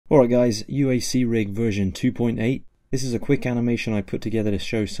Alright guys, UAC Rig version 2.8. This is a quick animation I put together to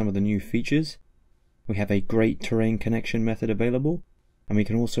show some of the new features. We have a great terrain connection method available, and we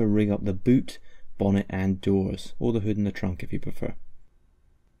can also rig up the boot, bonnet and doors, or the hood and the trunk if you prefer.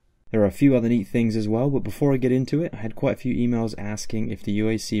 There are a few other neat things as well, but before I get into it, I had quite a few emails asking if the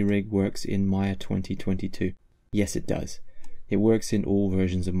UAC Rig works in Maya 2022. Yes, it does. It works in all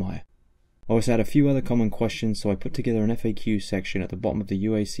versions of Maya. I also had a few other common questions, so I put together an FAQ section at the bottom of the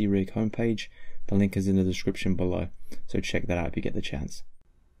UAC Rig homepage. The link is in the description below, so check that out if you get the chance.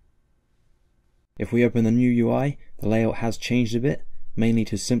 If we open the new UI, the layout has changed a bit, mainly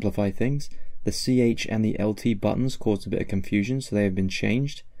to simplify things. The CH and the LT buttons caused a bit of confusion, so they have been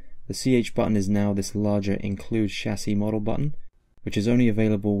changed. The CH button is now this larger Include Chassis Model button, which is only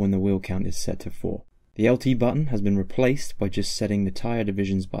available when the wheel count is set to 4. The LT button has been replaced by just setting the Tire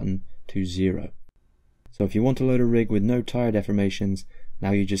Divisions button to 0. So if you want to load a rig with no tire deformations,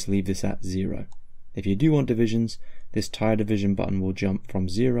 now you just leave this at 0. If you do want divisions, this Tire Division button will jump from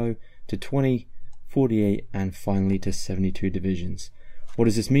 0 to 20, 48 and finally to 72 divisions. What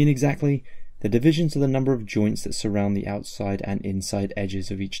does this mean exactly? The divisions are the number of joints that surround the outside and inside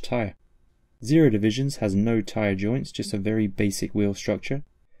edges of each tire. 0 divisions has no tire joints, just a very basic wheel structure.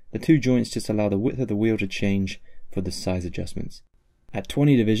 The 2 joints just allow the width of the wheel to change for the size adjustments. At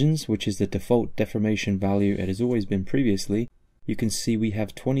 20 divisions, which is the default deformation value it has always been previously, you can see we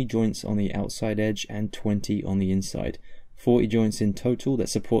have 20 joints on the outside edge and 20 on the inside. 40 joints in total that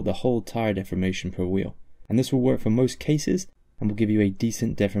support the whole tire deformation per wheel. And this will work for most cases and will give you a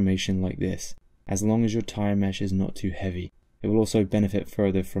decent deformation like this, as long as your tire mesh is not too heavy. It will also benefit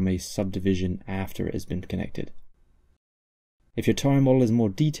further from a subdivision after it has been connected. If your tire model is more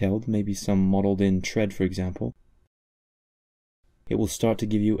detailed, maybe some modeled in tread for example, it will start to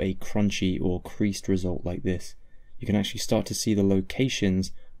give you a crunchy or creased result like this. You can actually start to see the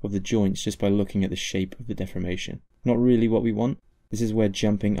locations of the joints just by looking at the shape of the deformation. Not really what we want. This is where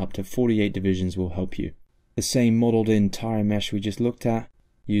jumping up to 48 divisions will help you. The same modeled in tire mesh we just looked at,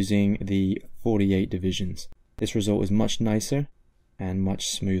 using the 48 divisions. This result is much nicer and much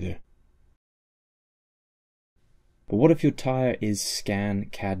smoother. But what if your tire is scan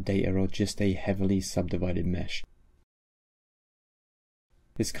CAD data or just a heavily subdivided mesh?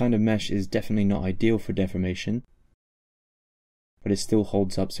 This kind of mesh is definitely not ideal for deformation, but it still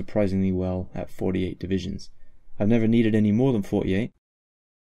holds up surprisingly well at 48 divisions. I've never needed any more than 48,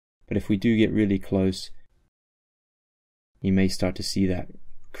 but if we do get really close, you may start to see that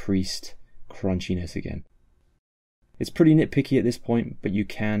creased crunchiness again. It's pretty nitpicky at this point, but you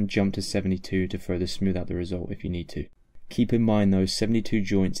can jump to 72 to further smooth out the result if you need to. Keep in mind though, 72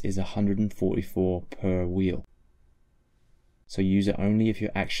 joints is 144 per wheel. So use it only if you're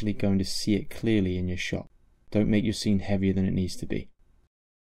actually going to see it clearly in your shot. Don't make your scene heavier than it needs to be.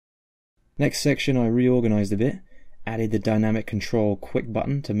 Next section I reorganized a bit. Added the dynamic control quick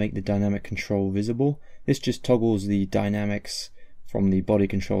button to make the dynamic control visible. This just toggles the dynamics from the body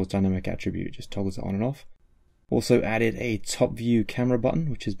control's dynamic attribute. It just toggles it on and off. Also added a top view camera button,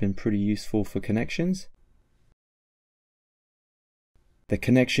 which has been pretty useful for connections. The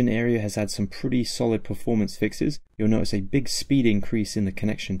connection area has had some pretty solid performance fixes. You'll notice a big speed increase in the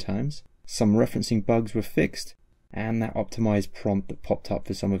connection times. Some referencing bugs were fixed, and that optimized prompt that popped up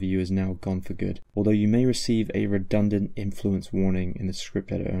for some of you is now gone for good. Although you may receive a redundant influence warning in the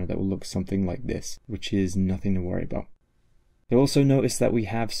script editor that will look something like this, which is nothing to worry about. You'll also notice that we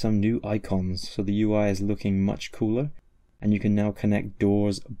have some new icons, so the UI is looking much cooler, and you can now connect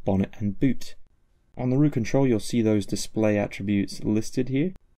doors, bonnet and boot. On the root control you'll see those display attributes listed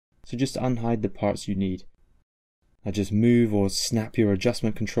here, so just unhide the parts you need. Now just move or snap your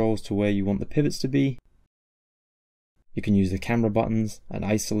adjustment controls to where you want the pivots to be. You can use the camera buttons and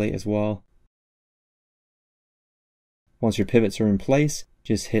isolate as well. Once your pivots are in place,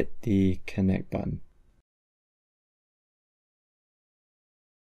 just hit the connect button.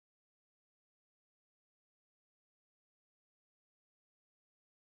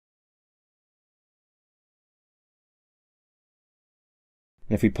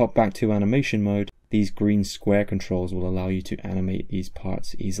 And if we pop back to animation mode, these green square controls will allow you to animate these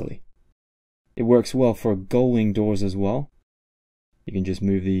parts easily. It works well for gullwing doors as well. You can just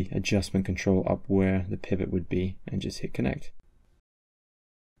move the adjustment control up where the pivot would be and just hit connect.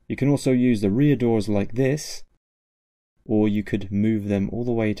 You can also use the rear doors like this, or you could move them all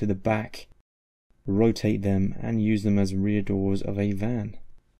the way to the back, rotate them and use them as rear doors of a van.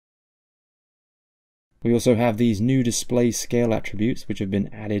 We also have these new display scale attributes which have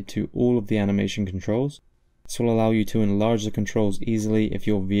been added to all of the animation controls. This will allow you to enlarge the controls easily if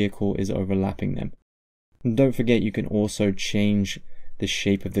your vehicle is overlapping them. And don't forget you can also change the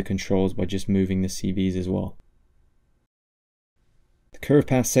shape of the controls by just moving the CVs as well. The curve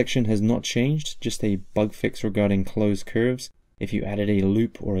path section has not changed, just a bug fix regarding closed curves. If you added a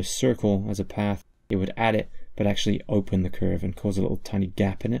loop or a circle as a path, it would add it, but actually open the curve and cause a little tiny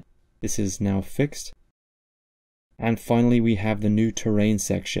gap in it. This is now fixed. And finally, we have the new terrain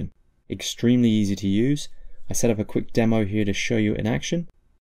section. Extremely easy to use. I set up a quick demo here to show you in action.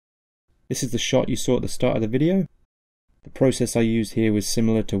 This is the shot you saw at the start of the video. The process I used here was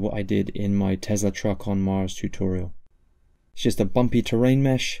similar to what I did in my Tesla truck on Mars tutorial. It's just a bumpy terrain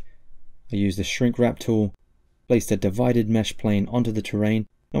mesh. I used the shrink wrap tool, placed a divided mesh plane onto the terrain.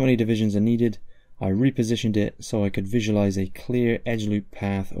 Not many divisions are needed. I repositioned it so I could visualize a clear edge loop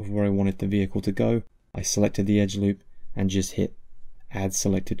path of where I wanted the vehicle to go. I selected the edge loop and just hit add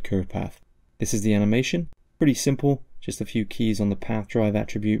selected curve path. This is the animation. Pretty simple, just a few keys on the path drive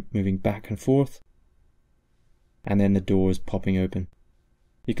attribute moving back and forth, and then the doors popping open.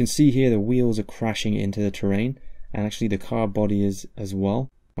 You can see here the wheels are crashing into the terrain, and actually the car body is as well.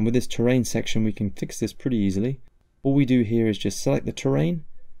 And with this terrain section we can fix this pretty easily. All we do here is just select the terrain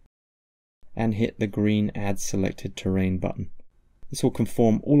and hit the green add selected terrain button. This will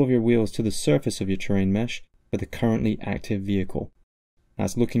conform all of your wheels to the surface of your terrain mesh for the currently active vehicle. Now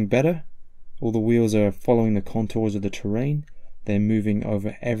it's looking better. All the wheels are following the contours of the terrain. They're moving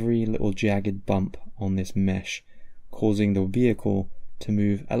over every little jagged bump on this mesh, causing the vehicle to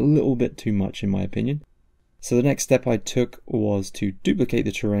move a little bit too much in my opinion. So the next step I took was to duplicate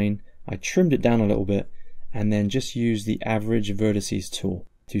the terrain. I trimmed it down a little bit and then just used the average vertices tool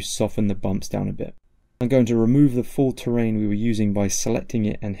to soften the bumps down a bit. I'm going to remove the full terrain we were using by selecting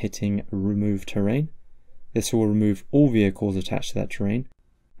it and hitting remove terrain. This will remove all vehicles attached to that terrain,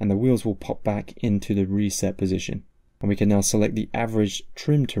 and the wheels will pop back into the reset position. And we can now select the average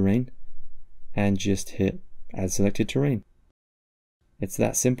trim terrain and just hit add selected terrain. It's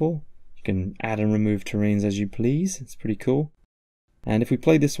that simple. You can add and remove terrains as you please. It's pretty cool. And if we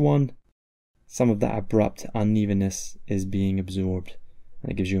play this one, some of that abrupt unevenness is being absorbed,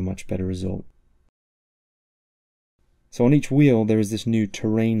 and it gives you a much better result. So on each wheel there is this new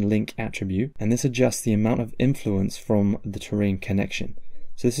terrain link attribute, and this adjusts the amount of influence from the terrain connection.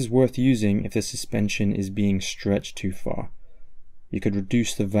 So this is worth using if the suspension is being stretched too far. You could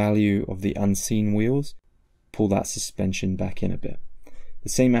reduce the value of the unseen wheels, pull that suspension back in a bit. The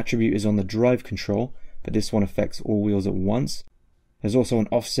same attribute is on the drive control, but this one affects all wheels at once. There's also an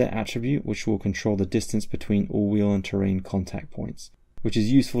offset attribute which will control the distance between all wheel and terrain contact points, which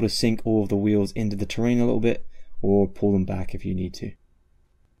is useful to sink all of the wheels into the terrain a little bit or pull them back if you need to.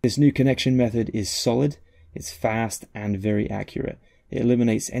 This new connection method is solid, it's fast and very accurate. It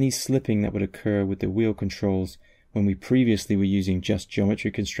eliminates any slipping that would occur with the wheel controls when we previously were using just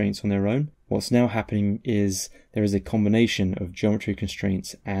geometry constraints on their own. What's now happening is there is a combination of geometry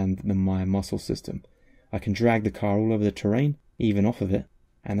constraints and the Maya muscle system. I can drag the car all over the terrain, even off of it,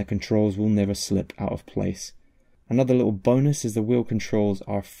 and the controls will never slip out of place. Another little bonus is the wheel controls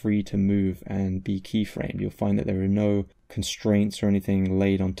are free to move and be keyframed. You'll find that there are no constraints or anything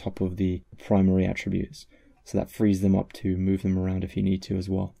laid on top of the primary attributes. So that frees them up to move them around if you need to as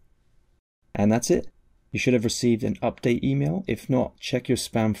well. And that's it. You should have received an update email. If not, check your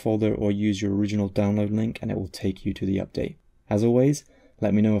spam folder or use your original download link and it will take you to the update. As always,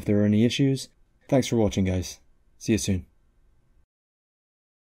 let me know if there are any issues. Thanks for watching, guys. See you soon.